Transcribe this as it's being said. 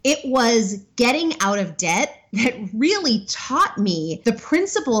It was getting out of debt that really taught me the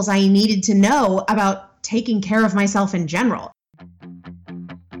principles I needed to know about taking care of myself in general.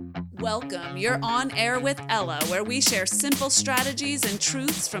 Welcome. You're on air with Ella, where we share simple strategies and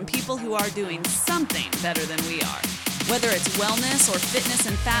truths from people who are doing something better than we are. Whether it's wellness or fitness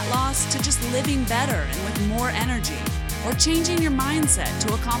and fat loss, to just living better and with more energy, or changing your mindset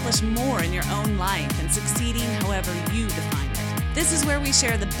to accomplish more in your own life and succeeding however you define it. This is where we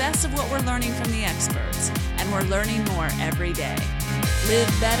share the best of what we're learning from the experts, and we're learning more every day. Live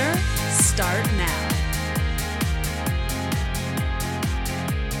better, start now.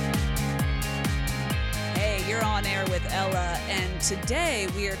 Hey, you're on air with Ella, and today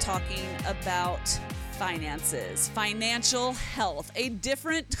we are talking about finances, financial health, a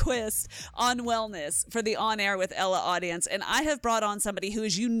different twist on wellness for the On Air with Ella audience. And I have brought on somebody who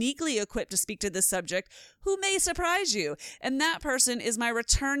is uniquely equipped to speak to this subject, who may surprise you. And that person is my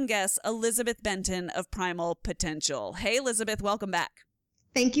return guest, Elizabeth Benton of Primal Potential. Hey, Elizabeth, welcome back.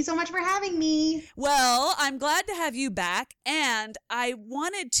 Thank you so much for having me. Well, I'm glad to have you back. And I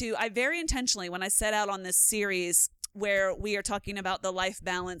very intentionally, when I set out on this series where we are talking about the life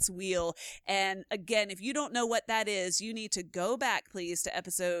balance wheel. And again, if you don't know what that is, you need to go back, please, to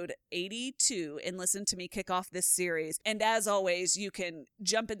episode 82 and listen to me kick off this series. And as always, you can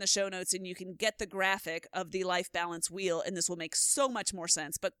jump in the show notes and you can get the graphic of the life balance wheel, and this will make so much more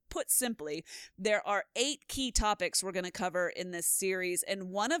sense. But put simply, there are 8 key topics we're going to cover in this series, and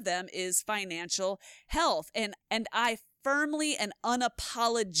one of them is financial health. And I firmly and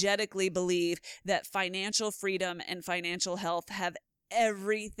unapologetically believe that financial freedom and financial health have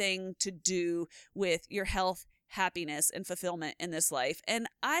everything to do with your health, happiness, and fulfillment in this life. And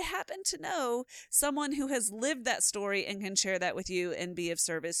I happen to know someone who has lived that story and can share that with you and be of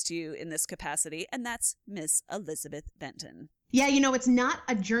service to you in this capacity. And that's Miss Elizabeth Benton. Yeah, it's not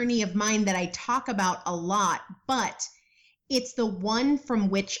a journey of mine that I talk about a lot, but it's the one from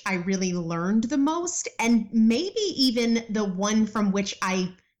which I really learned the most, and maybe even the one from which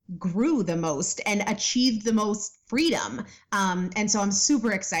I grew the most and achieved the most freedom. And so I'm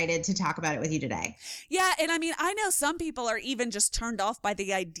super excited to talk about it with you today. Yeah. And I mean, I know some people are even just turned off by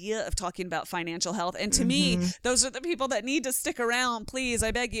the idea of talking about financial health. And to me, those are the people that need to stick around, please,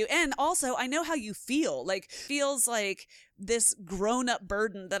 I beg you. And also, I know how you feel. Feels like this grown-up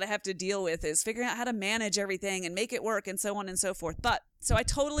burden that I have to deal with is figuring out how to manage everything and make it work and so on and so forth. So I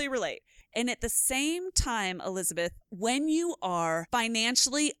totally relate. And at the same time, Elizabeth, when you are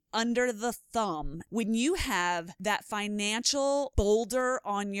financially under the thumb, when you have that financial boulder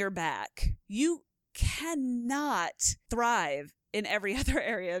on your back, you cannot thrive in every other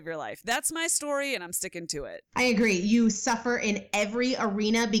area of your life. That's my story, and I'm sticking to it. I agree. You suffer in every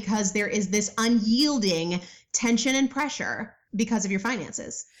arena because there is this unyielding tension and pressure because of your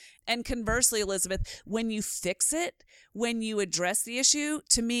finances. And conversely, Elizabeth, when you fix it, when you address the issue,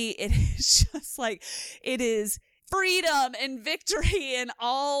 to me, it is just like, it is freedom and victory and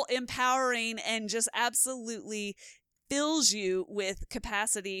all empowering and just absolutely fills you with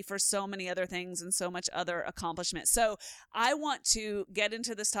capacity for so many other things and so much other accomplishment. So I want to get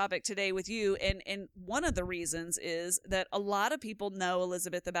into this topic today with you. And one of the reasons is that a lot of people know,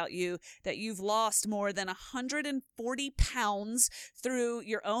 Elizabeth, about you, that you've lost more than 140 pounds through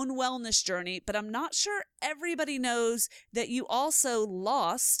your own wellness journey. But I'm not sure everybody knows that you also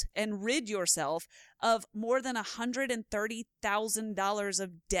lost and rid yourself of more than $130,000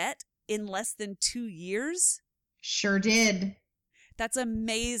 of debt in less than 2 years. Sure did. That's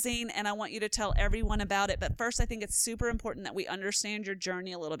amazing. And I want you to tell everyone about it. But first, I think it's super important that we understand your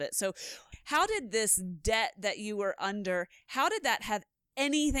journey a little bit. So how did this debt that you were under, how did that have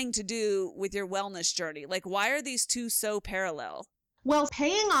anything to do with your wellness journey? Why are these two so parallel? Well,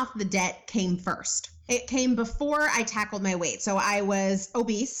 paying off the debt came first. It came before I tackled my weight. So I was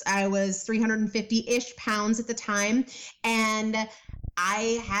obese. I was 350-ish pounds at the time. And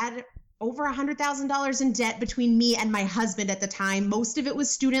I had over $100,000 in debt between me and my husband at the time. Most of it was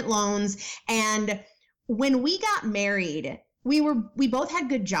student loans. And when we got married, we both had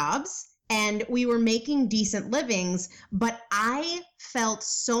good jobs and we were making decent livings, but I felt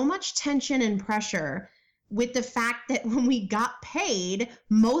so much tension and pressure with the fact that when we got paid,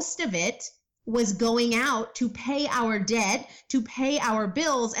 most of it was going out to pay our debt, to pay our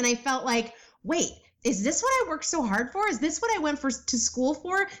bills. And I felt like, wait, is this what I worked so hard for? Is this what I went to school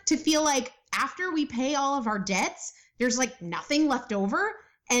for? To feel like after we pay all of our debts, there's nothing left over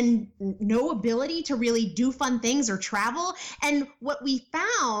and no ability to really do fun things or travel. And what we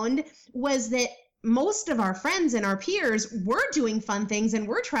found was that most of our friends and our peers were doing fun things and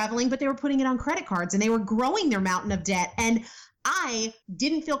were traveling, but they were putting it on credit cards and they were growing their mountain of debt. And I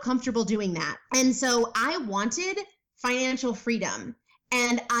didn't feel comfortable doing that. And so I wanted financial freedom.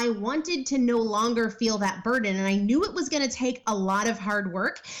 And I wanted to no longer feel that burden. And I knew it was going to take a lot of hard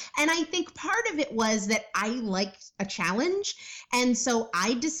work. And I think part of it was that I liked a challenge. And so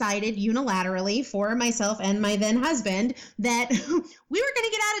I decided unilaterally for myself and my then husband that we were going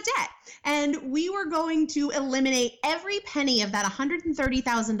to get out of debt. And we were going to eliminate every penny of that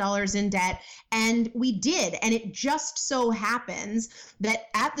 $130,000 in debt. And we did. And it just so happens that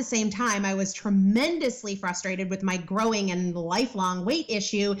at the same time, I was tremendously frustrated with my growing and lifelong weight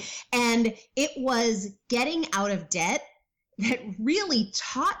issue. And it was getting out of debt that really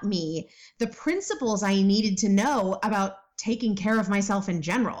taught me the principles I needed to know about taking care of myself in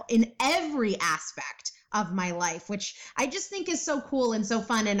general, in every aspect of my life, which I just think is so cool and so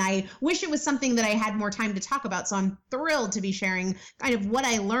fun. And I wish it was something that I had more time to talk about. So I'm thrilled to be sharing kind of what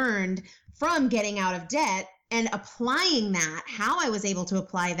I learned from getting out of debt and applying that, how I was able to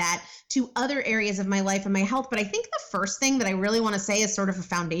apply that to other areas of my life and my health. But I think the first thing that I really want to say is sort of a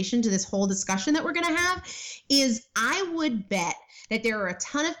foundation to this whole discussion that we're going to have is I would bet that there are a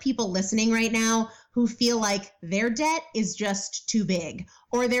ton of people listening right now who feel like their debt is just too big,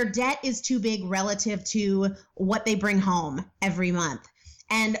 or their debt is too big relative to what they bring home every month.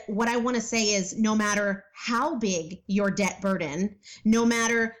 And what I want to say is no matter how big your debt burden, no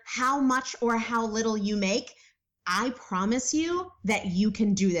matter how much or how little you make, I promise you that you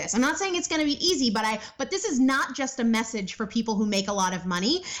can do this. I'm not saying it's going to be easy, but this is not just a message for people who make a lot of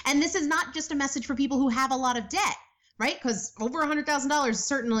money. And this is not just a message for people who have a lot of debt, right? Because over $100,000 is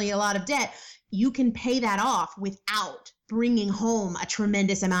certainly a lot of debt. You can pay that off without bringing home a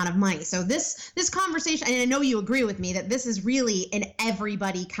tremendous amount of money. So this conversation, and I know you agree with me that this is really an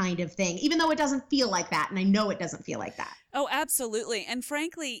everybody kind of thing, even though it doesn't feel like that. And I know it doesn't feel like that. Oh, absolutely. And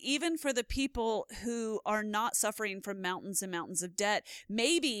frankly, even for the people who are not suffering from mountains and mountains of debt,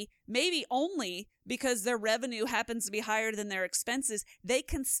 maybe only because their revenue happens to be higher than their expenses, they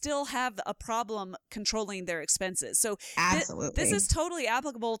can still have a problem controlling their expenses. So absolutely, this is totally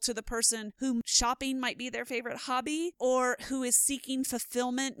applicable to the person whom shopping might be their favorite hobby, or who is seeking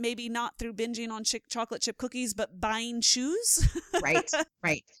fulfillment, maybe not through binging on chocolate chip cookies, but buying shoes.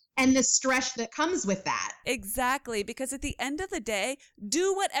 Right. And the stress that comes with that. Exactly. Because at the end of the day,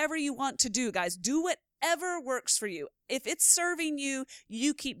 do whatever you want to do, guys. Do whatever works for you. If it's serving you,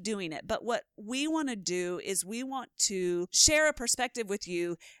 you keep doing it. But what we want to do is we want to share a perspective with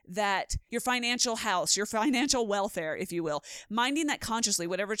you that your financial house, your financial welfare, if you will, minding that consciously,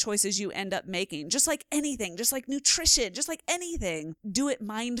 whatever choices you end up making, just like anything, just like nutrition, just like anything, do it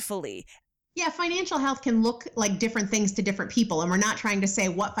mindfully. Yeah, financial health can look like different things to different people. And we're not trying to say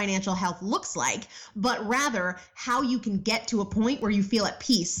what financial health looks like, but rather how you can get to a point where you feel at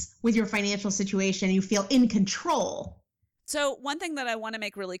peace with your financial situation, you feel in control. So one thing that I want to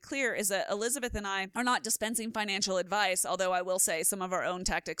make really clear is that Elizabeth and I are not dispensing financial advice, although I will say some of our own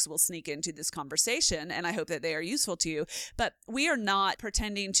tactics will sneak into this conversation, and I hope that they are useful to you. But we are not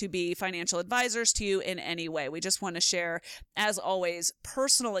pretending to be financial advisors to you in any way. We just want to share, as always,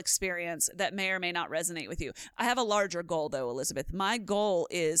 personal experience that may or may not resonate with you. I have a larger goal, though, Elizabeth. My goal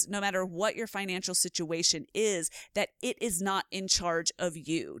is, no matter what your financial situation is, that it is not in charge of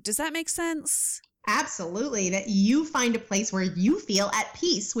you. Does that make sense? Absolutely. That you find a place where you feel at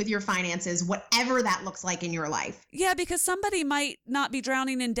peace with your finances, whatever that looks like in your life. Yeah, because somebody might not be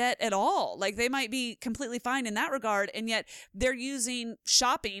drowning in debt at all. Like they might be completely fine in that regard. And yet they're using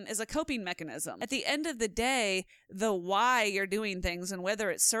shopping as a coping mechanism. At the end of the day, the why you're doing things and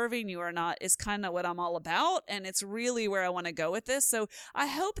whether it's serving you or not is kind of what I'm all about. And it's really where I want to go with this. So I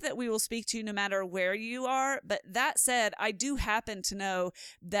hope that we will speak to you no matter where you are. But that said, I do happen to know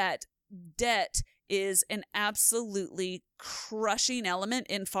that debt is an absolutely crushing element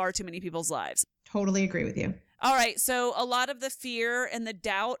in far too many people's lives. Totally agree with you. All right. So a lot of the fear and the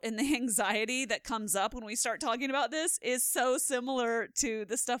doubt and the anxiety that comes up when we start talking about this is so similar to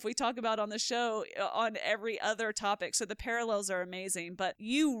the stuff we talk about on the show on every other topic. So the parallels are amazing, but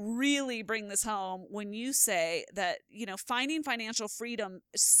you really bring this home when you say that, you know, finding financial freedom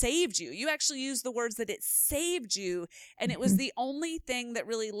saved you. You actually use the words that it saved you. And it was the only thing that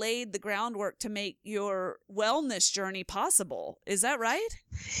really laid the groundwork to make your wellness journey possible. Is that right?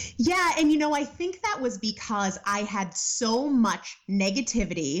 Yeah. And, you know, I think that was because I had so much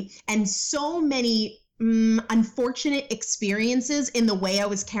negativity and so many unfortunate experiences in the way I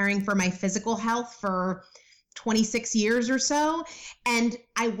was caring for my physical health for 26 years or so. And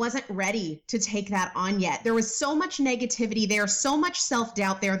I wasn't ready to take that on yet. There was so much negativity there, so much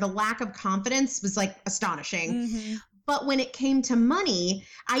self-doubt there. The lack of confidence was like astonishing. Mm-hmm. But when it came to money,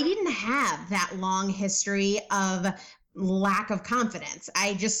 I didn't have that long history of lack of confidence.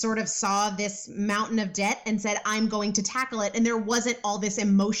 I just sort of saw this mountain of debt and said, I'm going to tackle it. And there wasn't all this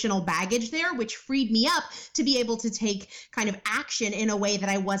emotional baggage there, which freed me up to be able to take kind of action in a way that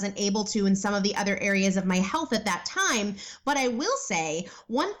I wasn't able to in some of the other areas of my health at that time. But I will say,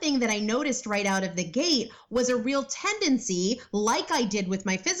 one thing that I noticed right out of the gate was a real tendency, like I did with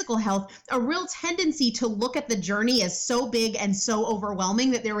my physical health, a real tendency to look at the journey as so big and so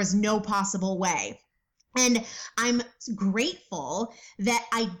overwhelming that there was no possible way. And I'm grateful that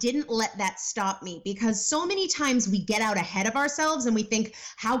I didn't let that stop me, because so many times we get out ahead of ourselves and we think,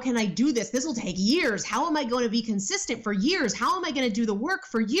 how can I do this? This will take years. How am I going to be consistent for years? How am I going to do the work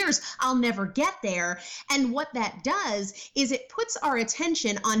for years? I'll never get there. And what that does is it puts our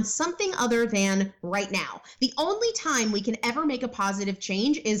attention on something other than right now. The only time we can ever make a positive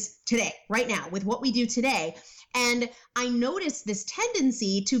change is today, right now, with what we do today. And I noticed this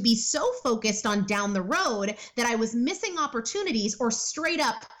tendency to be so focused on down the road that I was missing opportunities, or straight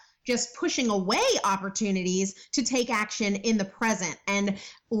up just pushing away opportunities to take action in the present, and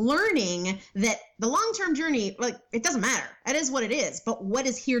learning that the long-term journey, like, it doesn't matter. It is what it is. But what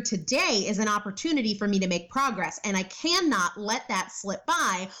is here today is an opportunity for me to make progress. And I cannot let that slip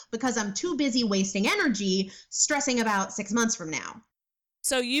by because I'm too busy wasting energy stressing about 6 months from now.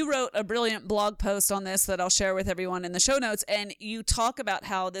 So you wrote a brilliant blog post on this that I'll share with everyone in the show notes. And you talk about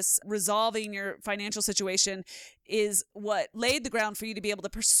how this resolving your financial situation is what laid the ground for you to be able to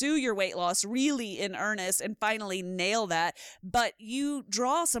pursue your weight loss really in earnest and finally nail that. But you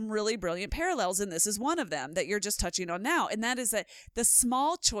draw some really brilliant parallels, and this is one of them that you're just touching on now. And that is that the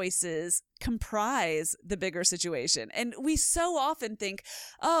small choices comprise the bigger situation. And we so often think,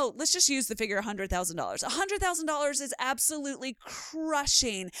 oh, let's just use the figure $100,000. $100,000 is absolutely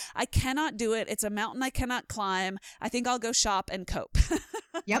crushing. I cannot do it. It's a mountain I cannot climb. I think I'll go shop and cope.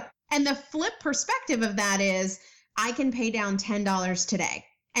 Yep. And the flip perspective of that is, I can pay down $10 today.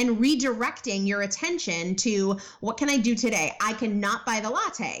 And redirecting your attention to, what can I do today? I can not buy the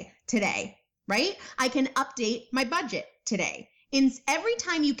latte today, right? I can update my budget today. Every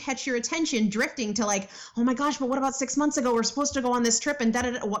time you catch your attention drifting to like, oh my gosh, but what about 6 months ago? We're supposed to go on this trip and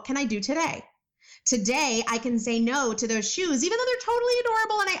da-da-da. What can I do today? Today, I can say no to those shoes, even though they're totally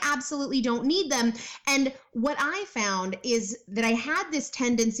adorable and I absolutely don't need them. And what I found is that I had this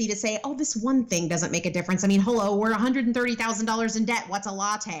tendency to say, oh, this one thing doesn't make a difference. I mean, hello, we're $130,000 in debt. What's a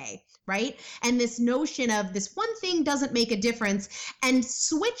latte, right? And this notion of this one thing doesn't make a difference, and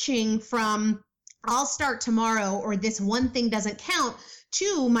switching from I'll start tomorrow or this one thing doesn't count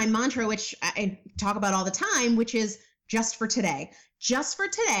to my mantra, which I talk about all the time, which is just for today. Just for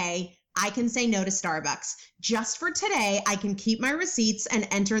today, I can say no to Starbucks. Just for today, I can keep my receipts and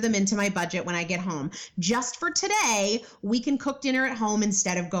enter them into my budget when I get home. Just for today, we can cook dinner at home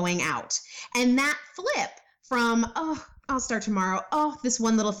instead of going out. And that flip from, oh, I'll start tomorrow. Oh, this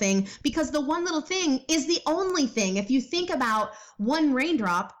one little thing, because the one little thing is the only thing. If you think about one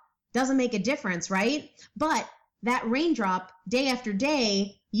raindrop, doesn't make a difference, right? But that raindrop, day after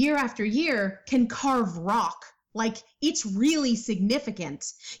day, year after year, can carve rock. Like, it's really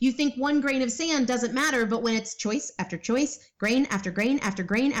significant. You think one grain of sand doesn't matter, but when it's choice after choice, grain after grain after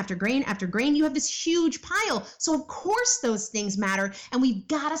grain after grain after grain, you have this huge pile. So of course those things matter, and we've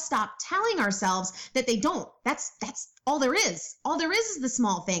got to stop telling ourselves that they don't. That's all there is. All there is the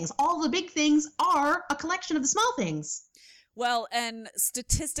small things. All the big things are a collection of the small things. Well, and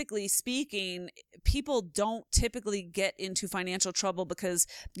statistically speaking, people don't typically get into financial trouble because,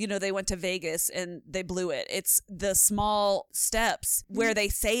 they went to Vegas and they blew it. It's the small steps where they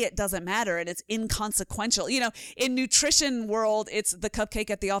say it doesn't matter and it's inconsequential. In nutrition world, it's the cupcake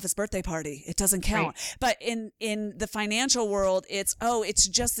at the office birthday party. It doesn't count. Right. But in the financial world, it's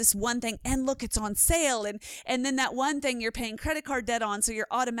just this one thing. And look, it's on sale. And then that one thing you're paying credit card debt on. So you're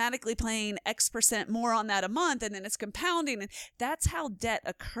automatically paying X% more on that a month. And then it's compounding. And that's how debt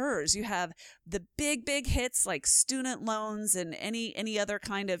occurs. You have the big hits like student loans and any other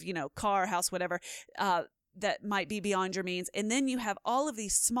kind of, car, house, whatever, that might be beyond your means. And then you have all of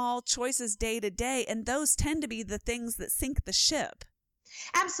these small choices day to day. And those tend to be the things that sink the ship.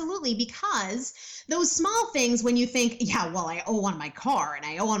 Absolutely, because those small things, when you think, yeah, well, I owe on my car and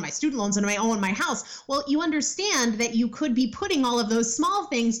I owe on my student loans and I owe on my house, well, you understand that you could be putting all of those small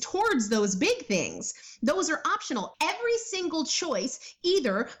things towards those big things. Those are optional. Every single choice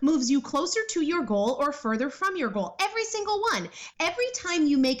either moves you closer to your goal or further from your goal. Every single one. Every time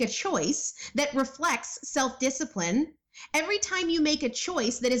you make a choice that reflects self-discipline, Every time you make a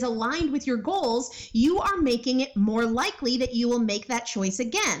choice that is aligned with your goals, you are making it more likely that you will make that choice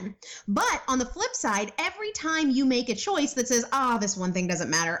again. But on the flip side, every time you make a choice that says, oh, this one thing doesn't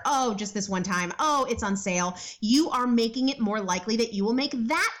matter, oh, just this one time, oh, it's on sale, you are making it more likely that you will make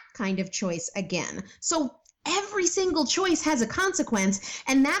that kind of choice again. So every single choice has a consequence,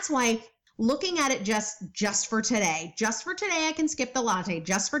 and that's why looking at it just for today, I can skip the latte,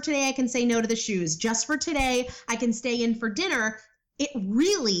 just for today, I can say no to the shoes, just for today, I can stay in for dinner, it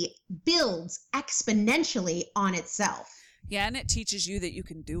really builds exponentially on itself. Yeah, and it teaches you that you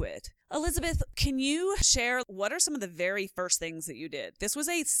can do it. Elizabeth, can you share what are some of the very first things that you did? This was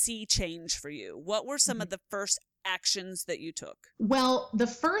a sea change for you. What were some of the first actions that you took? Well, the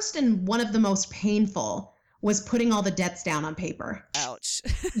first and one of the most painful was putting all the debts down on paper. Ouch.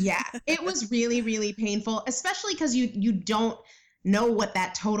 Yeah, it was really, really painful, especially because you don't know what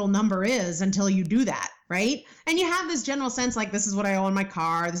that total number is until you do that, right? And you have this general sense like, this is what I owe on my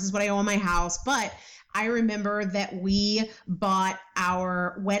car, this is what I owe on my house. But I remember that we bought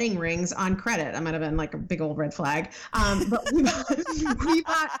our wedding rings on credit. That might have been like a big old red flag. But we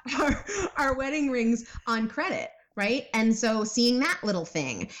bought our wedding rings on credit. Right. And so seeing that little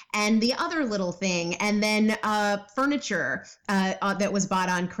thing and the other little thing and then furniture that was bought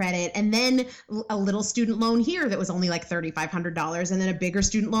on credit and then a little student loan here that was only like $3,500 and then a bigger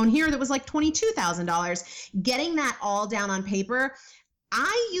student loan here that was like $22,000. Getting that all down on paper.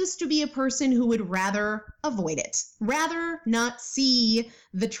 I used to be a person who would rather avoid it, rather not see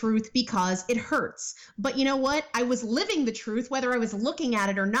the truth because it hurts. But you know what? I was living the truth, whether I was looking at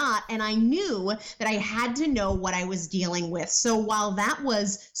it or not, and I knew that I had to know what I was dealing with. So while that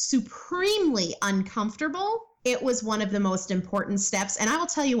was supremely uncomfortable, it was one of the most important steps. And I will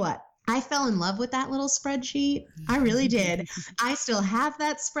tell you what, I fell in love with that little spreadsheet. I really did. I still have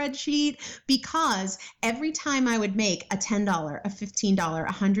that spreadsheet because every time I would make a $10, a $15,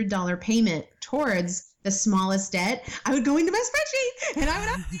 a $100 payment towards the smallest debt, I would go into my spreadsheet and I would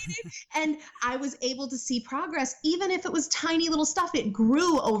update it. And I was able to see progress, even if it was tiny little stuff. It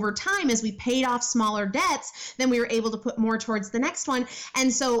grew over time as we paid off smaller debts. Then we were able to put more towards the next one.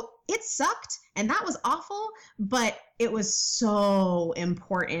 And so it sucked and that was awful, but it was so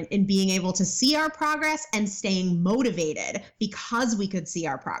important in being able to see our progress and staying motivated because we could see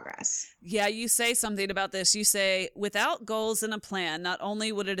our progress. Yeah, you say something about this. You say, without goals and a plan, not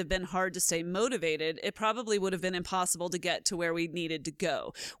only would it have been hard to stay motivated, it probably would have been impossible to get to where we needed to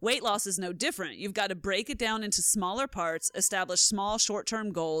go. Weight loss is no different. You've got to break it down into smaller parts, establish small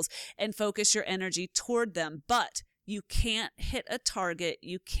short-term goals, and focus your energy toward them. But you can't hit a target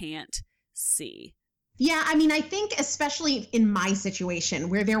you can't see. Yeah, I mean, I think especially in my situation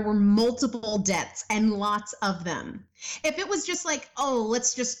where there were multiple debts and lots of them, if it was just like, oh,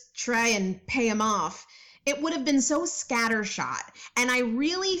 let's just try and pay them off, it would have been so scattershot. And I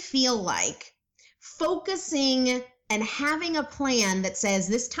really feel like focusing and having a plan that says,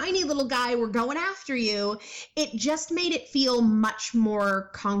 this tiny little guy, we're going after you, it just made it feel much more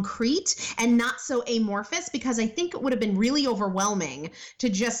concrete and not so amorphous, because I think it would have been really overwhelming to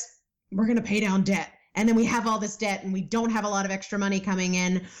just, we're going to pay down debt. And then we have all this debt and we don't have a lot of extra money coming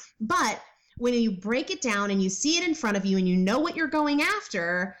in. But when you break it down and you see it in front of you and you know what you're going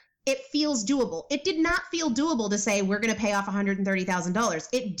after, it feels doable. It did not feel doable to say, we're going to pay off $130,000.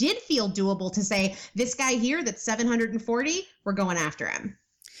 It did feel doable to say, this guy here that's 740, we're going after him.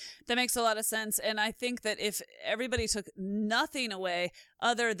 That makes a lot of sense. And I think that if everybody took nothing away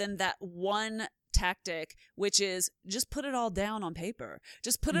other than that one tactic, which is just put it all down on paper,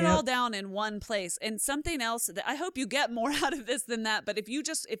 just put it all down in one place. And something else that I hope you get more out of this than that, but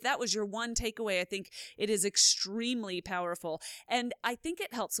if that was your one takeaway, I think it is extremely powerful. And I think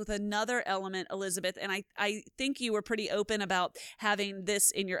it helps with another element, Elizabeth, and I think you were pretty open about having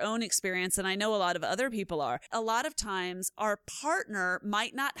this in your own experience, and I know a lot of other people are. A lot of times our partner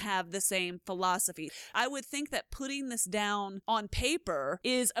might not have the same philosophy. I would think that putting this down on paper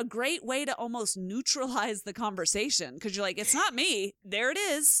is a great way to almost neutralize the conversation, because you're like, it's not me, there it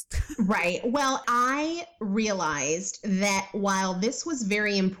is. Right. Well, I realized that while this was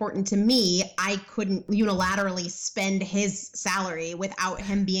very important to me, I couldn't unilaterally spend his salary without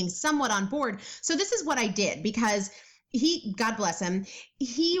him being somewhat on board. So this is what I did, because he, God bless him,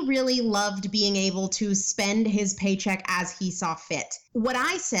 he really loved being able to spend his paycheck as he saw fit. What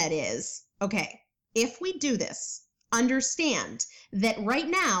I said is, okay, if we do this, understand that right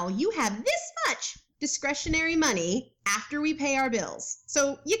now you have this much discretionary money after we pay our bills.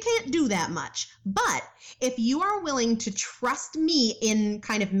 So you can't do that much. But if you are willing to trust me in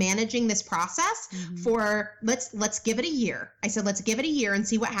kind of managing this process for let's give it a year. I said, let's give it a year and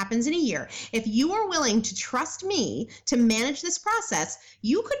see what happens in a year. If you are willing to trust me to manage this process,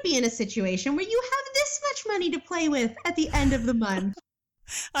 you could be in a situation where you have this much money to play with at the end of the month.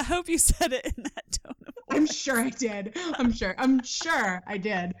 I hope you said it in that tone of voice. I'm sure I did. I'm sure I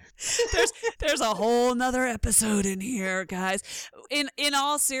did. There's a whole nother episode in here, guys. In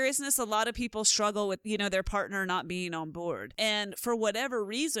all seriousness, a lot of people struggle with, their partner not being on board. And for whatever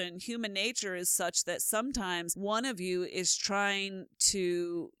reason, human nature is such that sometimes one of you is trying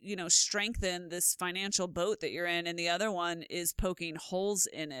to, strengthen this financial boat that you're in, and the other one is poking holes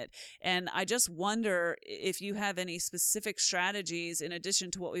in it. And I just wonder if you have any specific strategies in addition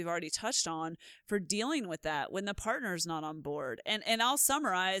to what we've already touched on for dealing with that when the partner's not on board. And I'll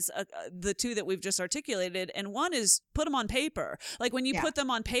summarize the two that we've just articulated. And one is put them on paper. Like when you put them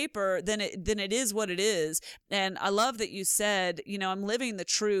on paper, then it is what it is. And I love that you said, I'm living the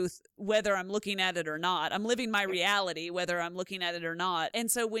truth whether I'm looking at it or not. I'm living my reality whether I'm looking at it or not. And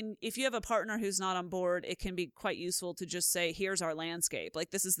so if you have a partner who's not on board, it can be quite useful to just say, here's our landscape.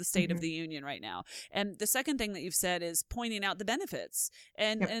 Like this is the state of the union right now. And the second thing that you've said is pointing out the benefits.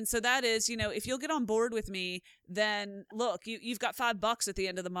 And so that is, if you'll get on board with me, then look, you've got $5 at the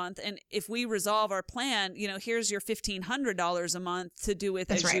end of the month. And if we resolve our plan, here's your $1,500 a month to do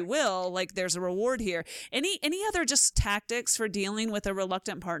with as you will. Like there's a reward here. Any other just tactics for dealing with a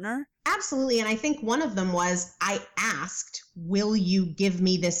reluctant partner? Absolutely. And I think one of them was I asked, will you give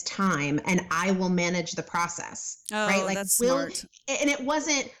me this time and I will manage the process? Oh, right? Like, that's smart. And it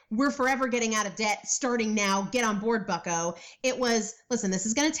wasn't, we're forever getting out of debt starting now, get on board, bucko. It was, listen, this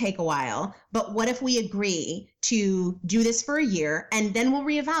is going to take a while, but what if we agree to do this for a year and then we'll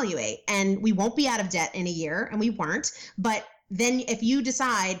reevaluate and we won't be out of debt in a year, and we weren't, but then if you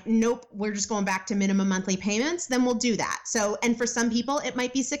decide, nope, we're just going back to minimum monthly payments, then we'll do that. So, and for some people, it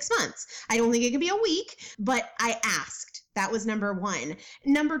might be 6 months. I don't think it can be a week, but I asked. That was number one.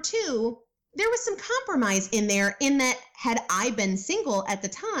 Number two, there was some compromise in there in that had I been single at the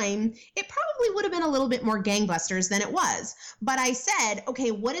time, it probably would have been a little bit more gangbusters than it was. But I said,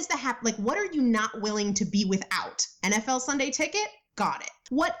 okay, what is what are you not willing to be without? NFL Sunday ticket? Got it.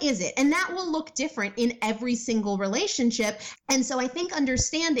 What is it? And that will look different in every single relationship. And so I think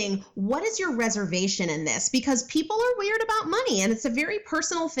understanding what is your reservation in this, because people are weird about money and it's a very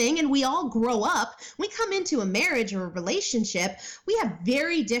personal thing. And we all grow up, we come into a marriage or a relationship, we have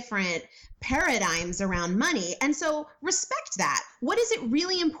very different paradigms around money. And so respect that. What is it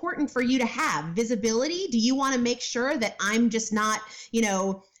really important for you to have? Visibility? Do you want to make sure that I'm just not,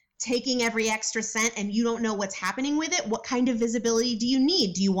 taking every extra cent and you don't know what's happening with it? What kind of visibility do you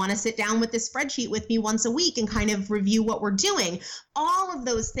need? Do you want to sit down with this spreadsheet with me once a week and kind of review what we're doing? All of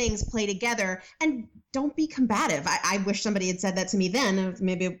those things play together, and don't be combative. I wish somebody had said that to me then.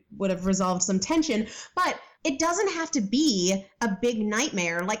 Maybe it would have resolved some tension, but it doesn't have to be a big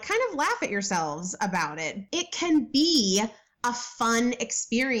nightmare. Like, kind of laugh at yourselves about it. It can be a fun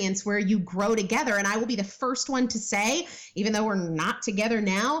experience where you grow together. And I will be the first one to say, even though we're not together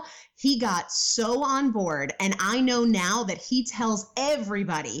now, he got so on board. And I know now that he tells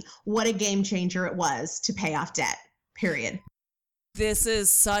everybody what a game changer it was to pay off debt, period. This is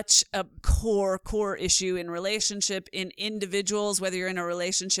such a core issue in relationship, in individuals, whether you're in a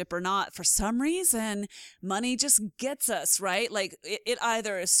relationship or not. For some reason, money just gets us, right? Like it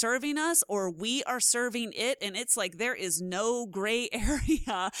either is serving us or we are serving it. And it's like there is no gray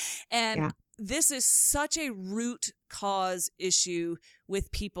area. And this is such a root cause issue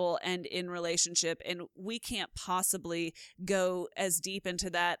with people and in relationship. And we can't possibly go as deep into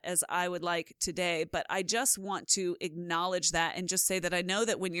that as I would like today. But I just want to acknowledge that and just say that I know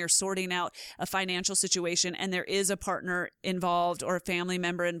that when you're sorting out a financial situation and there is a partner involved or a family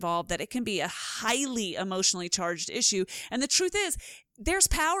member involved, that it can be a highly emotionally charged issue. And the truth is, there's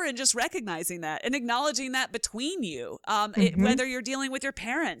power in just recognizing that and acknowledging that between you, whether you're dealing with your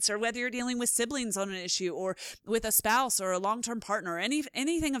parents or whether you're dealing with siblings on an issue or with a spouse or a long-term partner,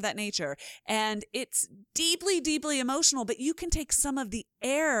 anything of that nature. And it's deeply, deeply emotional, but you can take some of the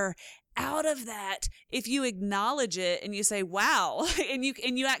air out of that if you acknowledge it and you say, wow, and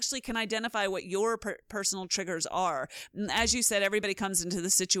you actually can identify what your personal triggers are. And as you said, everybody comes into the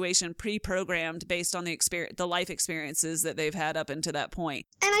situation pre-programmed based on the life experiences that they've had up until that point.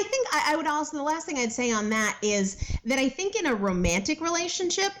 And I think I would also, the last thing I'd say on that is that I think in a romantic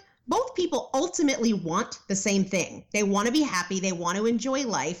relationship, both people ultimately want the same thing. They want to be happy. They want to enjoy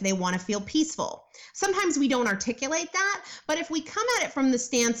life. They want to feel peaceful. Sometimes we don't articulate that, but if we come at it from the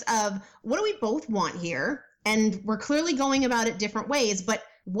stance of what do we both want here? And we're clearly going about it different ways, but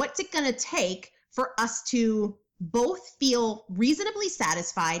what's it going to take for us to both feel reasonably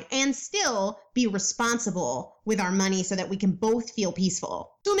satisfied and still be responsible with our money so that we can both feel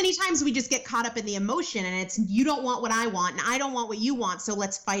peaceful? Too many times we just get caught up in the emotion and it's you don't want what I want and I don't want what you want, so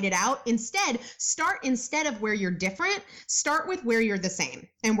let's fight it out. Instead of where you're different, start with where you're the same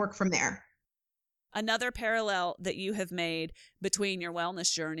and work from there. Another parallel that you have made between your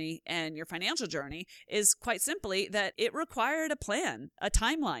wellness journey and your financial journey is quite simply that it required a plan, a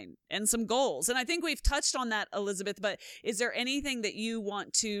timeline, and some goals. And I think we've touched on that, Elizabeth, but is there anything that you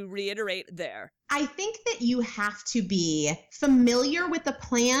want to reiterate there? I think that you have to be familiar with the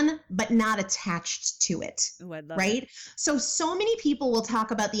plan, but not attached to it. Ooh, I'd love right? it. So many people will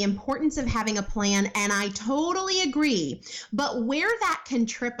talk about the importance of having a plan, and I totally agree. But where that can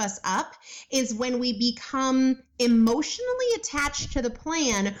trip us up is when we become emotionally attached to the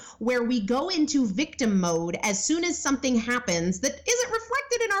plan, where we go into victim mode as soon as something happens that isn't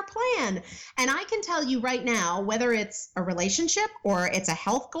reflected in our plan. And I can tell you right now, whether it's a relationship or it's a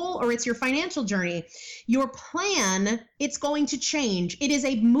health goal or it's your financial journey, your plan, it's going to change. It is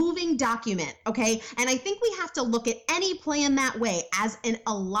a moving document, okay? And I think we have to look at any plan that way, as an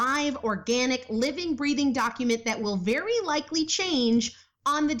alive, organic, living, breathing document that will very likely change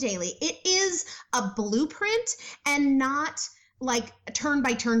on the daily. It is a blueprint and not like turn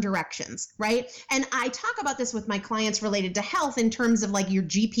by turn directions, right? And I talk about this with my clients related to health in terms of like your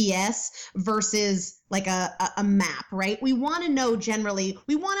GPS versus like a map, right? We want to know generally,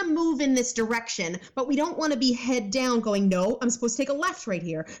 we want to move in this direction, but we don't want to be head down going, no, I'm supposed to take a left right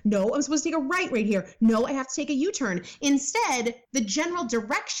here. No, I'm supposed to take a right here. No, I have to take a U-turn. Instead, the general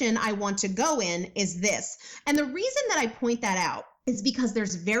direction I want to go in is this. And the reason that I point that out is because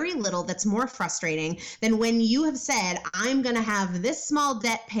there's very little that's more frustrating than when you have said, I'm going to have this small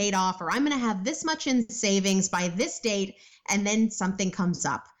debt paid off, or I'm going to have this much in savings by this date, and then something comes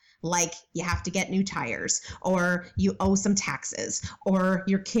up. Like you have to get new tires, or you owe some taxes, or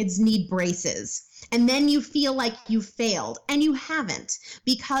your kids need braces. And then you feel like you failed, and you haven't,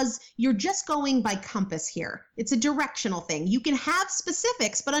 because you're just going by compass here. It's a directional thing. You can have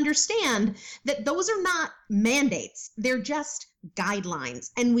specifics, but understand that those are not mandates. They're just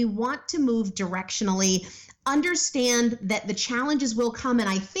guidelines. And we want to move directionally. Understand that the challenges will come, and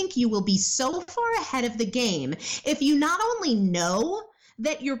I think you will be so far ahead of the game if you not only know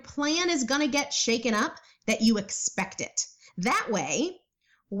that your plan is going to get shaken up, that you expect it. That way,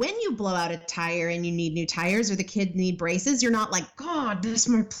 when you blow out a tire and you need new tires or the kid need braces, you're not like, God, this is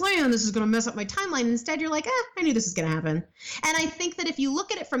my plan. This is going to mess up my timeline. Instead, you're like, I knew this was going to happen. And I think that if you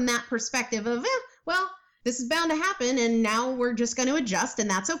look at it from that perspective of, well, this is bound to happen, and now we're just going to adjust, and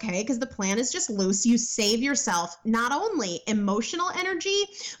that's okay because the plan is just loose. You save yourself not only emotional energy,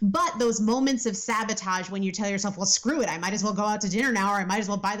 but those moments of sabotage when you tell yourself, well, screw it, I might as well go out to dinner now, or I might as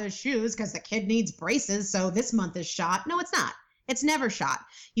well buy those shoes because the kid needs braces, so this month is shot. No, it's not. It's never shot.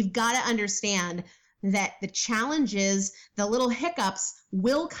 You've got to understand that the challenges, the little hiccups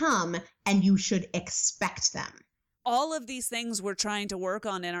will come, and you should expect them. All of these things we're trying to work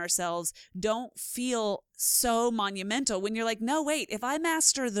on in ourselves don't feel so monumental when you're like, no, wait, if I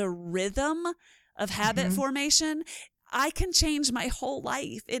master the rhythm of habit formation, I can change my whole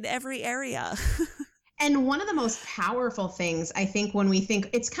life in every area. And one of the most powerful things, I think, when we think,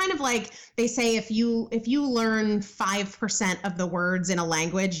 it's kind of like they say, if you learn 5% of the words in a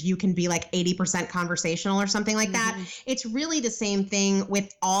language, you can be like 80% conversational or something like that. It's really the same thing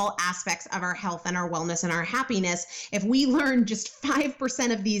with all aspects of our health and our wellness and our happiness. If we learn just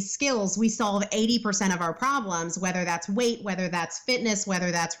 5% of these skills, we solve 80% of our problems, whether that's weight, whether that's fitness, whether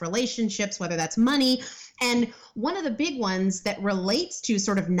that's relationships, whether that's money. And one of the big ones that relates to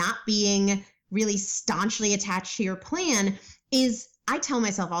sort of not being really staunchly attached to your plan is, I tell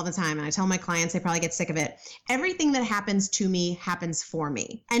myself all the time, and I tell my clients, they probably get sick of it, everything that happens to me happens for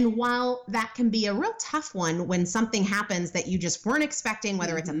me. And while that can be a real tough one when something happens that you just weren't expecting,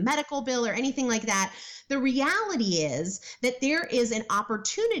 whether it's a medical bill or anything like that, the reality is that there is an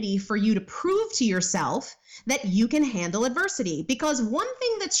opportunity for you to prove to yourself that you can handle adversity. Because one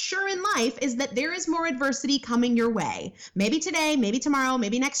thing that's sure in life is that there is more adversity coming your way. Maybe today, maybe tomorrow,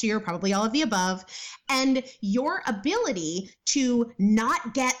 maybe next year, probably all of the above. And your ability to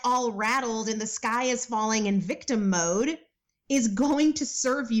not get all rattled and the sky is falling in victim mode is going to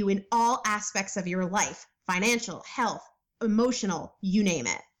serve you in all aspects of your life, financial, health, emotional, you name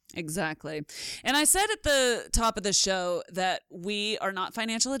it. Exactly. And I said at the top of the show that we are not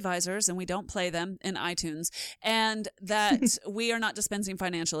financial advisors and we don't play them in iTunes, and that we are not dispensing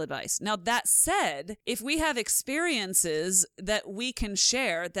financial advice. Now, that said, if we have experiences that we can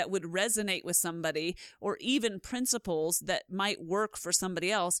share that would resonate with somebody, or even principles that might work for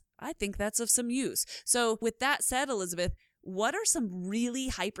somebody else, I think that's of some use. So with that said, Elizabeth, what are some really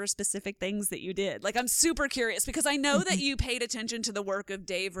hyper-specific things that you did? Like, I'm super curious because I know that you paid attention to the work of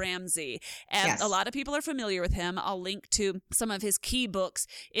Dave Ramsey, and a lot of people are familiar with him. I'll link to some of his key books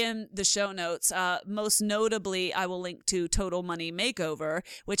in the show notes. Most notably, I will link to Total Money Makeover,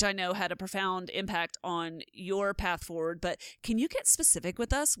 which I know had a profound impact on your path forward. But can you get specific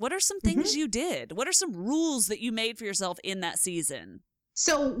with us? What are some things you did? What are some rules that you made for yourself in that season?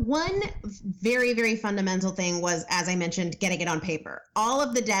 So one very, very fundamental thing was, as I mentioned, getting it on paper, all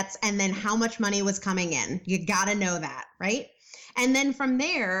of the debts and then how much money was coming in. You got to know that, right? And then from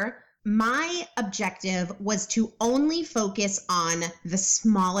there, my objective was to only focus on the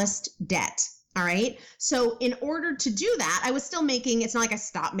smallest debt. All right. So in order to do that, I was still making, it's not like I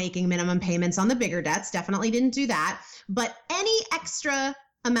stopped making minimum payments on the bigger debts, definitely didn't do that. But any extra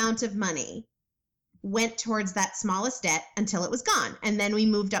amount of money went towards that smallest debt until it was gone. And then we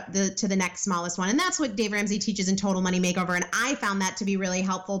moved up to the next smallest one. And that's what Dave Ramsey teaches in Total Money Makeover. And I found that to be really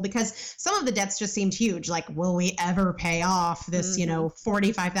helpful because some of the debts just seemed huge. Like, will we ever pay off this,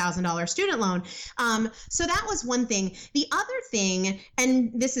 $45,000 student loan? So that was one thing. The other thing,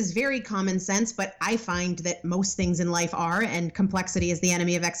 and this is very common sense, but I find that most things in life are, and complexity is the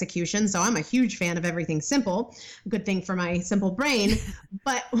enemy of execution. So I'm a huge fan of everything simple. Good thing for my simple brain.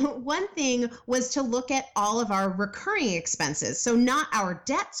 But one thing was to look at all of our recurring expenses. So not our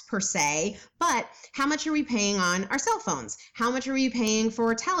debts per se, but how much are we paying on our cell phones? How much are we paying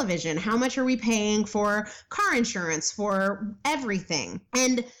for television? How much are we paying for car insurance, for everything?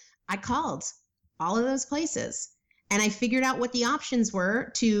 And I called all of those places. And I figured out what the options were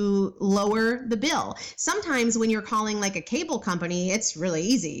to lower the bill. Sometimes when you're calling like a cable company, it's really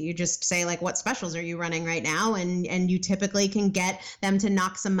easy. You just say like, what specials are you running right now? And you typically can get them to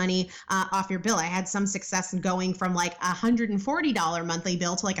knock some money off your bill. I had some success in going from like $140 monthly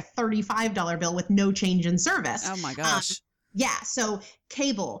bill to like a $35 bill with no change in service. Oh my gosh. Yeah. So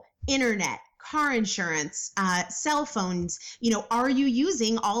cable, internet, car insurance, cell phones, are you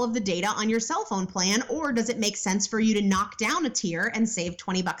using all of the data on your cell phone plan, or does it make sense for you to knock down a tier and save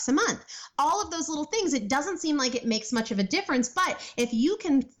 $20 a month? All of those little things, it doesn't seem like it makes much of a difference, but if you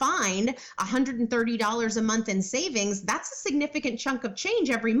can find $130 a month in savings, that's a significant chunk of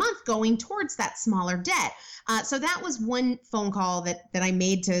change every month going towards that smaller debt. So that was one phone call that I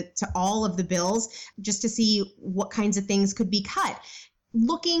made to all of the bills just to see what kinds of things could be cut.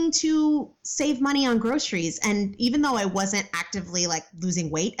 Looking to save money on groceries. And even though I wasn't actively like losing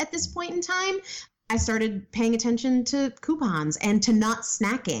weight at this point in time, I started paying attention to coupons and to not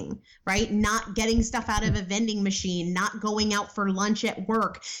snacking, right? Not getting stuff out of a vending machine, not going out for lunch at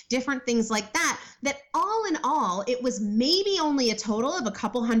work, different things like that, that all in all, it was maybe only a total of a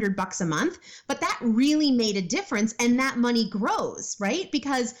couple $100 a month, but that really made a difference. And that money grows, right?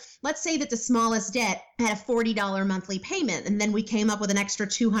 Because let's say that the smallest debt had a $40 monthly payment, and then we came up with an extra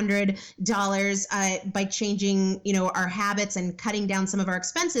 $200 by changing, our habits and cutting down some of our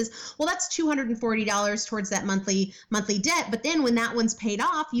expenses. Well, that's $240 towards that monthly debt. But then when that one's paid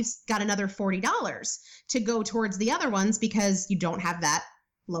off, you've got another $40 to go towards the other ones because you don't have that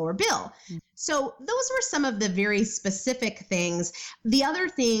lower bill. So those were some of the very specific things. The other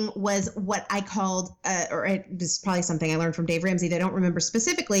thing was what I called, this is probably something I learned from Dave Ramsey that I don't remember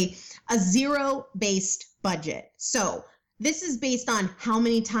specifically, a zero-based budget. So this is based on how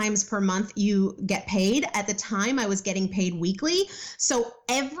many times per month you get paid. At the time, I was getting paid weekly. So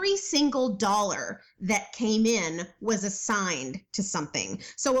every single dollar that came in was assigned to something.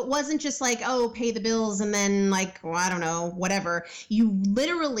 So it wasn't just like, oh, pay the bills and then like, well, I don't know, whatever. You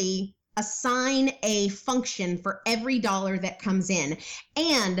literally assign a function for every dollar that comes in.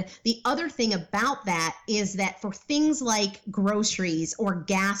 And the other thing about that is that for things like groceries or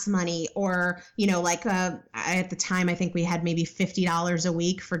gas money or, at the time, I think we had maybe $50 a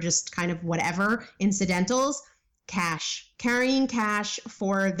week for just kind of whatever incidentals, carrying cash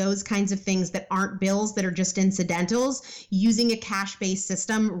for those kinds of things that aren't bills, that are just incidentals, using a cash-based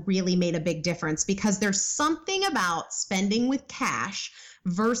system really made a big difference because there's something about spending with cash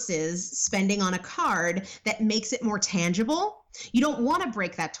versus spending on a card that makes it more tangible. You don't want to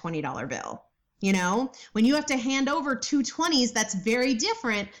break that $20 bill. When you have to hand over two 20s, that's very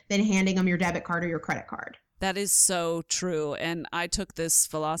different than handing them your debit card or your credit card. That is so true. And I took this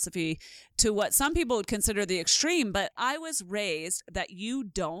philosophy to what some people would consider the extreme, but I was raised that you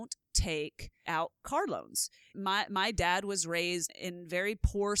don't take out car loans. My dad was raised in very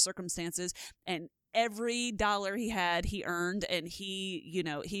poor circumstances, and every dollar he had, he earned, and he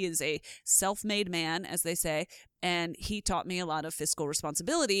is a self-made man, as they say. And he taught me a lot of fiscal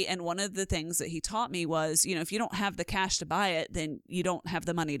responsibility. And one of the things that he taught me was, if you don't have the cash to buy it, then you don't have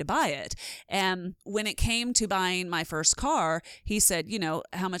the money to buy it. And when it came to buying my first car, he said,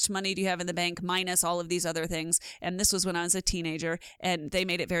 how much money do you have in the bank minus all of these other things? And this was when I was a teenager. And they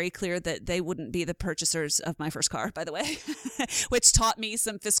made it very clear that they wouldn't be the purchasers of my first car, by the way, which taught me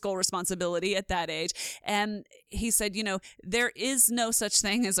some fiscal responsibility at that age. And he said, there is no such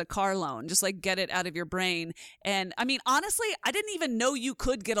thing as a car loan. Just like get it out of your brain. And I mean, honestly, I didn't even know you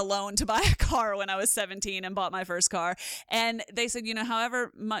could get a loan to buy a car when I was 17 and bought my first car. And they said,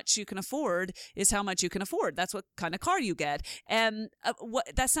 however much you can afford is how much you can afford. That's what kind of car you get. And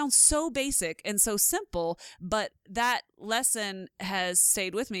that sounds so basic and so simple, but that lesson has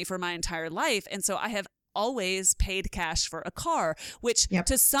stayed with me for my entire life. And so I have always paid cash for a car, which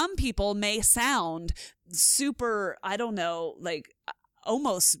to some people may sound super, I don't know, like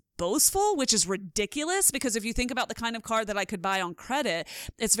almost boastful, which is ridiculous, because if you think about the kind of car that I could buy on credit,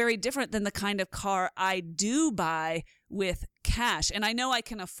 it's very different than the kind of car I do buy with cash. And I know I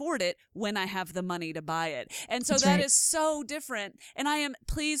can afford it when I have the money to buy it. And so that is so different. And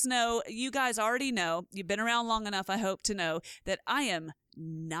please know, you guys already know, you've been around long enough, I hope to know, that I am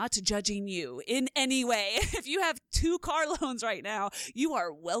not judging you in any way. If you have 2 car loans right now, you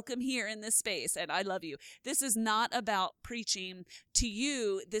are welcome here in this space, and I love you. This is not about preaching to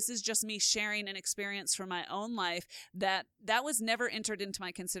you. This is just me sharing an experience from my own life that was never entered into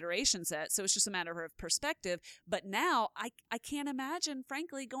my consideration set. So it's just a matter of perspective. But now I can't imagine,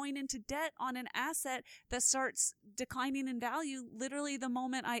 frankly, going into debt on an asset that starts declining in value literally the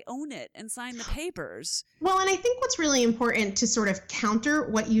moment I own it and sign the papers. Well, and I think what's really important to sort of counter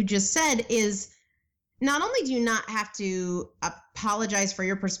what you just said is not only do you not have to apologize for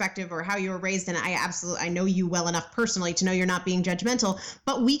your perspective or how you were raised, and I know you well enough personally to know you're not being judgmental,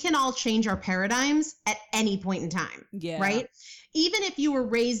 but we can all change our paradigms at any point in time, right? Even if you were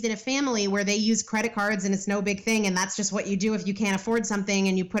raised in a family where they use credit cards and it's no big thing and that's just what you do if you can't afford something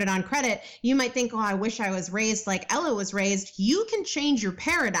and you put it on credit, you might think, oh, I wish I was raised like Ella was raised. You can change your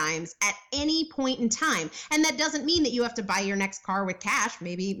paradigms at any point in time. And that doesn't mean that you have to buy your next car with cash.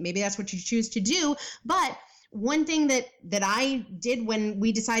 Maybe that's what you choose to do. But one thing that I did when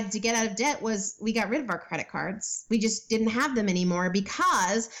we decided to get out of debt was we got rid of our credit cards. We just didn't have them anymore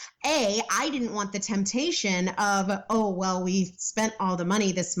because I didn't want the temptation of, oh, well, we spent all the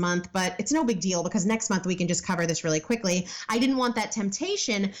money this month, but it's no big deal because next month we can just cover this really quickly. I didn't want that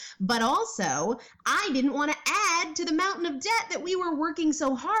temptation, but also I didn't want to add to the mountain of debt that we were working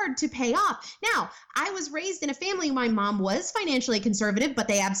so hard to pay off. Now, I was raised in a family, my mom was financially conservative, but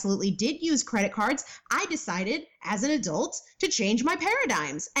they absolutely did use credit cards. I decided as an adult to change my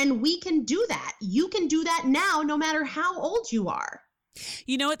paradigms, and we can do that. You can do that now, no matter how old you are.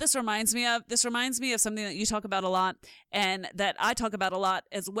 You know what this reminds me of? This reminds me of something that you talk about a lot and that I talk about a lot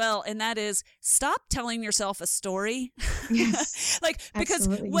as well. And that is stop telling yourself a story. Yes, because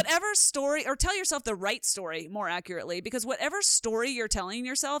absolutely. whatever story, or tell yourself the right story more accurately, because whatever story you're telling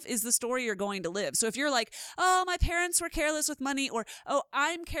yourself is the story you're going to live. So if you're like, oh, my parents were careless with money, or, oh,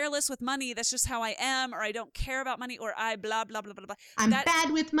 I'm careless with money, that's just how I am, or I don't care about money, or I blah, blah, blah, blah, blah. I'm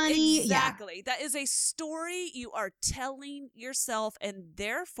bad with money. Exactly. Yeah. That is a story you are telling yourself, and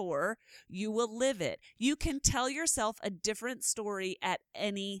therefore you will live it. You can tell yourself a different story at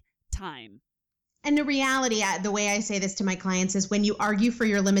any time. And the reality, the way I say this to my clients is when you argue for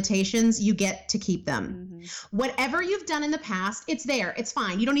your limitations, you get to keep them. Mm-hmm. Whatever you've done in the past, it's there. It's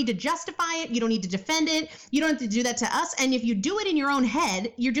fine. You don't need to justify it. You don't need to defend it. You don't have to do that to us. And if you do it in your own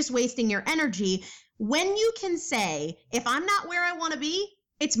head, you're just wasting your energy. When you can say, if I'm not where I want to be,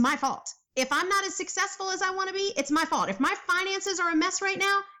 it's my fault. If I'm not as successful as I want to be, it's my fault. If my finances are a mess right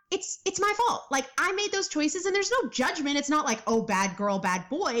now, it's my fault. Like, I made those choices and there's no judgment. It's not like, oh, bad girl, bad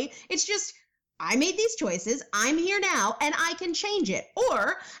boy. It's just, I made these choices. I'm here now and I can change it.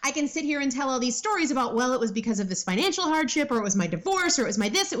 Or I can sit here and tell all these stories about, well, it was because of this financial hardship, or it was my divorce, or it was my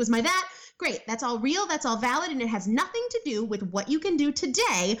this, it was my that. Great. That's all real. That's all valid. And it has nothing to do with what you can do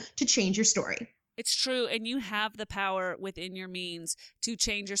today to change your story. It's true. And you have the power within your means to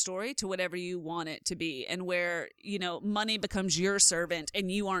change your story to whatever you want it to be, and where, money becomes your servant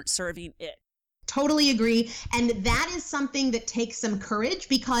and you aren't serving it. Totally agree. And that is something that takes some courage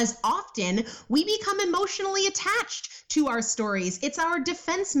because often we become emotionally attached to our stories. It's our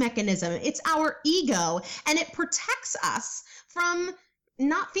defense mechanism. It's our ego, and it protects us from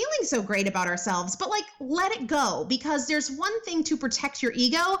not feeling so great about ourselves. But like, let it go, because there's one thing to protect your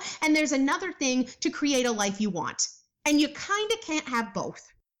ego and there's another thing to create a life you want. And you kind of can't have both.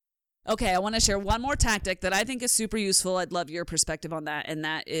 Okay, I want to share one more tactic that I think is super useful. I'd love your perspective on that. And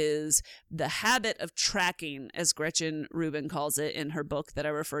that is the habit of tracking, as Gretchen Rubin calls it in her book that I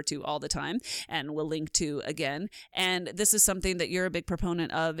refer to all the time and will link to again. And this is something that you're a big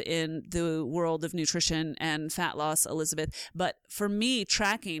proponent of in the world of nutrition and fat loss, Elizabeth. But for me,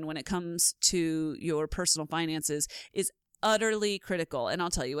 tracking when it comes to your personal finances is utterly critical. And I'll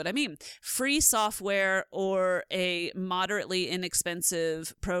tell you what I mean. Free software or a moderately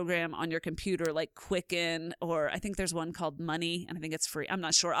inexpensive program on your computer like Quicken, or I think there's one called Money, and I think it's free. I'm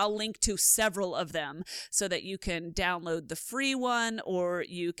not sure. I'll link to several of them so that you can download the free one, or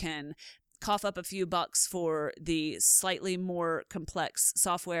you can cough up a few bucks for the slightly more complex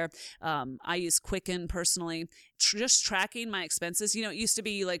software. I use Quicken personally. Just tracking my expenses. You know, it used to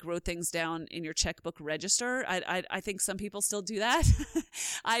be you like wrote things down in your checkbook register. I think some people still do that.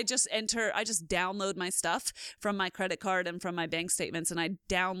 I just download my stuff from my credit card and from my bank statements, and I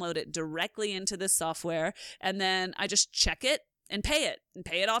download it directly into this software, and then I just check it and pay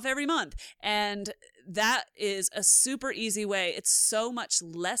it off every month. And that is a super easy way. It's so much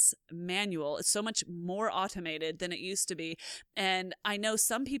less manual. It's so much more automated than it used to be. And I know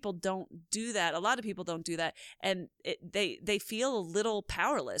some people don't do that. A lot of people don't do that. And they feel a little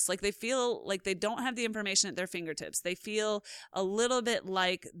powerless. Like they feel like they don't have the information at their fingertips. They feel a little bit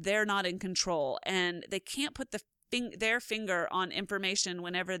like they're not in control, and they can't put their finger on information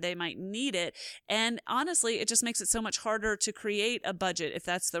whenever they might need it. And honestly, it just makes it so much harder to create a budget if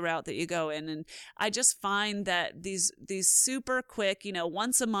that's the route that you go in. And I just find that these super quick,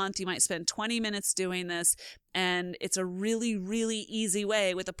 once a month, you might spend 20 minutes doing this. And it's a really, really easy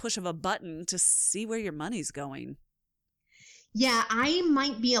way with a push of a button to see where your money's going. Yeah, I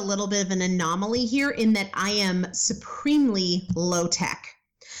might be a little bit of an anomaly here in that I am supremely low tech.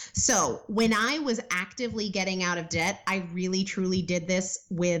 So when I was actively getting out of debt, I really, truly did this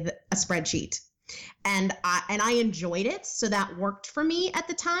with a spreadsheet. And I enjoyed it. So that worked for me at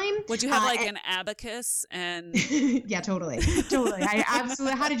the time. Would you have an abacus and yeah, totally. I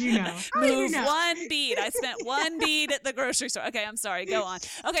absolutely. How did you know? Move one bead. I spent one bead at the grocery store. Okay, I'm sorry. Go on.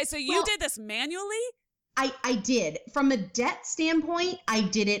 Okay, so you did this manually? I did. From a debt standpoint, I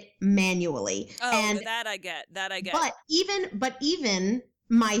did it manually. Oh, and that I get. But even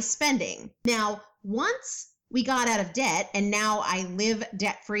my spending. Now, once we got out of debt and now I live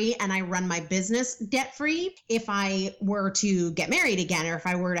debt-free and I run my business debt-free, if I were to get married again, or if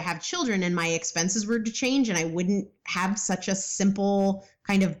I were to have children and my expenses were to change and I wouldn't have such a simple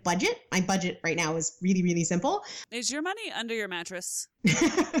kind of budget. My budget right now is really, really simple. Is your money under your mattress?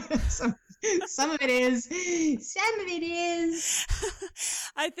 Some of it is. Some of it is.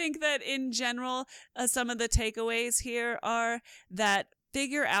 I think that in general, some of the takeaways here are that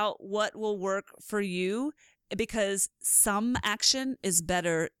figure out what will work for you, because some action is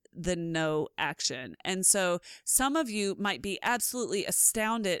better than no action. And so some of you might be absolutely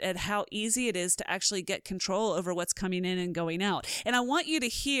astounded at how easy it is to actually get control over what's coming in and going out. And I want you to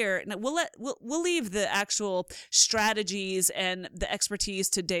hear, and we'll leave the actual strategies and the expertise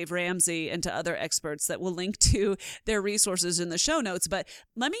to Dave Ramsey and to other experts that we'll link to their resources in the show notes. But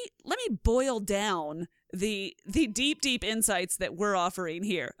let me boil down the deep insights that we're offering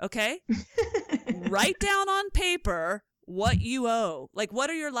here. Okay. Write down on paper what you owe. Like, what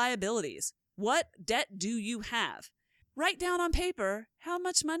are your liabilities? What debt do you have? Write down on paper how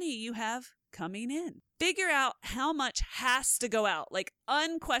much money you have coming in. Figure out how much has to go out, like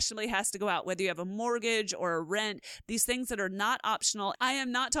unquestionably has to go out, whether you have a mortgage or a rent, these things that are not optional. I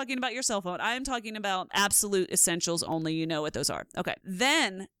am not talking about your cell phone. I am talking about absolute essentials only. You know what those are. Okay.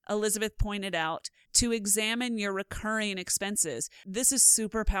 Then Elizabeth pointed out to examine your recurring expenses. This is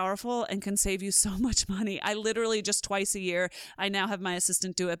super powerful and can save you so much money. I literally just twice a year, I now have my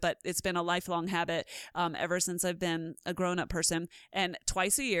assistant do it, but it's been a lifelong habit ever since I've been a grown-up person. And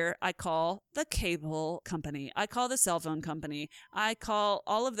twice a year, I call the cable company. I call the cell phone company. I call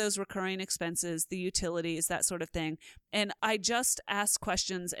all of those recurring expenses, the utilities, that sort of thing. And I just ask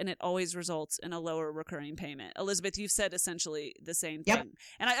questions, and it always results in a lower recurring payment. Elizabeth, you've said essentially the same thing.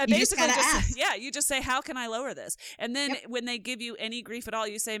 And I basically you just say, how can I lower this? And then when they give you any grief at all,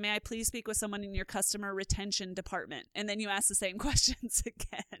 you say, may I please speak with someone in your customer retention department? And then you ask the same questions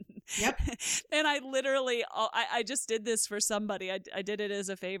again. Yep. And I literally, I just did this for somebody. I did it as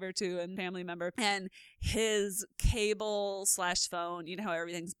a favor to a family member, and his cable/phone, you know how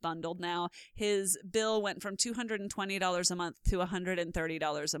everything's bundled now, his bill went from $220 a month to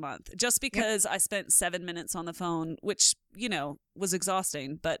 $130 a month just because I spent 7 minutes on the phone, which, you know, was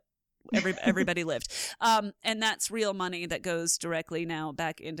exhausting, but everybody lived. And that's real money that goes directly now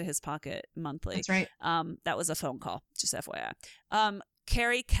back into his pocket monthly. That's right. That was a phone call, just FYI.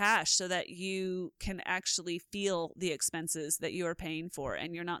 Carry cash so that you can actually feel the expenses that you are paying for,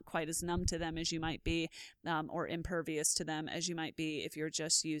 and you're not quite as numb to them as you might be, or impervious to them as you might be if you're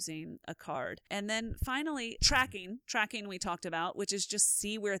just using a card. And then finally, tracking we talked about, which is just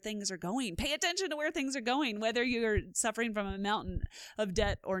see where things are going. Pay attention to where things are going, whether you're suffering from a mountain of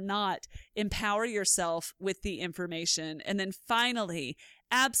debt or not. Empower yourself with the information. And then finally,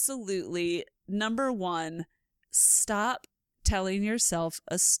 absolutely, number one, stop telling yourself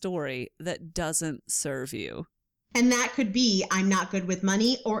a story that doesn't serve you. And that could be, I'm not good with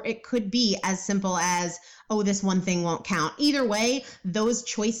money, or it could be as simple as, oh, this one thing won't count. Either way, those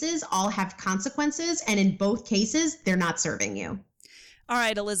choices all have consequences. And in both cases, they're not serving you. All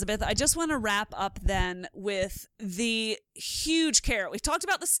right, Elizabeth, I just want to wrap up then with the huge carrot. We've talked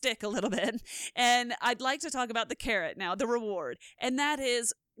about the stick a little bit, and I'd like to talk about the carrot now, the reward. And that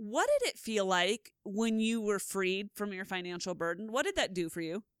is, what did it feel like when you were freed from your financial burden? What did that do for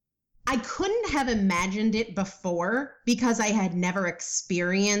you? I couldn't have imagined it before because I had never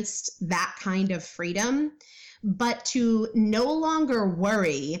experienced that kind of freedom. But to no longer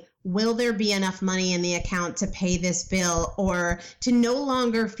worry, will there be enough money in the account to pay this bill? Or to no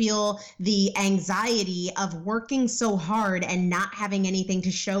longer feel the anxiety of working so hard and not having anything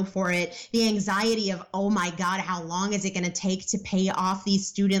to show for it. The anxiety of, oh my God, how long is it going to take to pay off these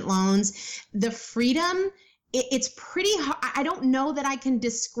student loans? The freedom, it's pretty hard. I don't know that I can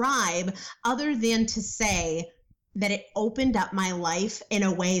describe other than to say that it opened up my life in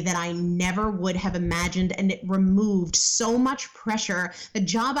a way that I never would have imagined, and it removed so much pressure. The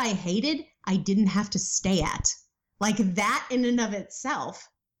job I hated, I didn't have to stay at. Like, that in and of itself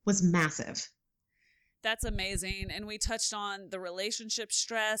was massive. That's amazing. And we touched on the relationship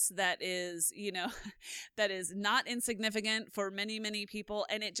stress that is, you know, that is not insignificant for many, many people.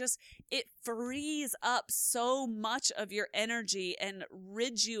 And it frees up so much of your energy and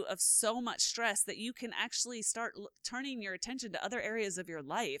rids you of so much stress that you can actually start turning your attention to other areas of your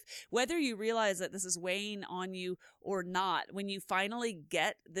life, whether you realize that this is weighing on you or not. When you finally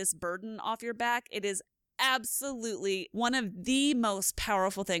get this burden off your back, it is absolutely one of the most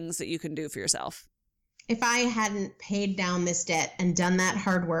powerful things that you can do for yourself. If I hadn't paid down this debt and done that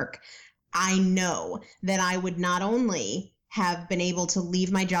hard work, I know that I would not only have been able to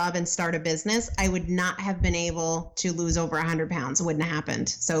leave my job and start a business, I would not have been able to lose over 100 pounds. It wouldn't have happened.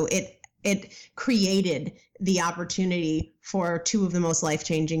 So it created the opportunity for two of the most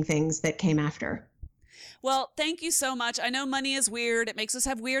life-changing things that came after. Well, thank you so much. I know money is weird. It makes us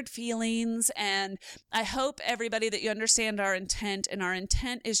have weird feelings. And I hope, everybody, that you understand our intent. And our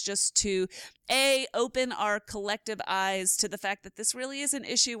intent is just to, A, open our collective eyes to the fact that this really is an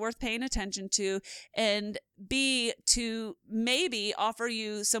issue worth paying attention to. And B, to maybe offer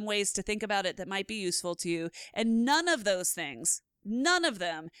you some ways to think about it that might be useful to you. And none of those things, none of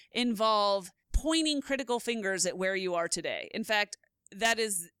them involve pointing critical fingers at where you are today. In fact, that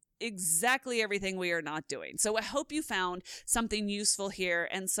is exactly everything we are not doing. So I hope you found something useful here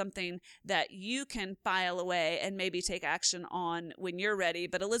and something that you can file away and maybe take action on when you're ready.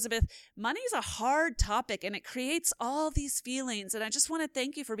 But Elizabeth, money is a hard topic and it creates all these feelings. And I just want to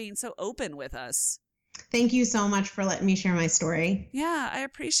thank you for being so open with us. Thank you so much for letting me share my story. Yeah, I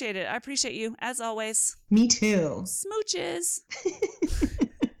appreciate it. I appreciate you as always. Me too. Smooches.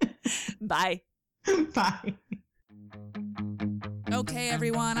 Bye. Bye. Okay,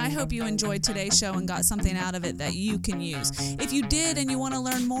 everyone, I hope you enjoyed today's show and got something out of it that you can use. If you did and you want to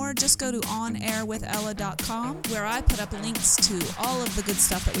learn more, just go to onairwithella.com, where I put up links to all of the good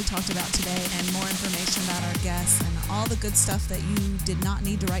stuff that we talked about today and more information about our guests and all the good stuff that you did not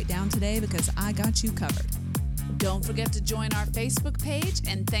need to write down today because I got you covered. Don't forget to join our Facebook page,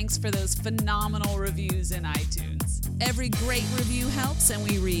 and thanks for those phenomenal reviews in iTunes. Every great review helps, and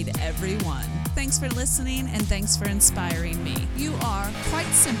we read every one. Thanks for listening, and thanks for inspiring me. You are, quite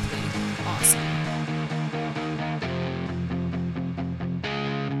simply, awesome.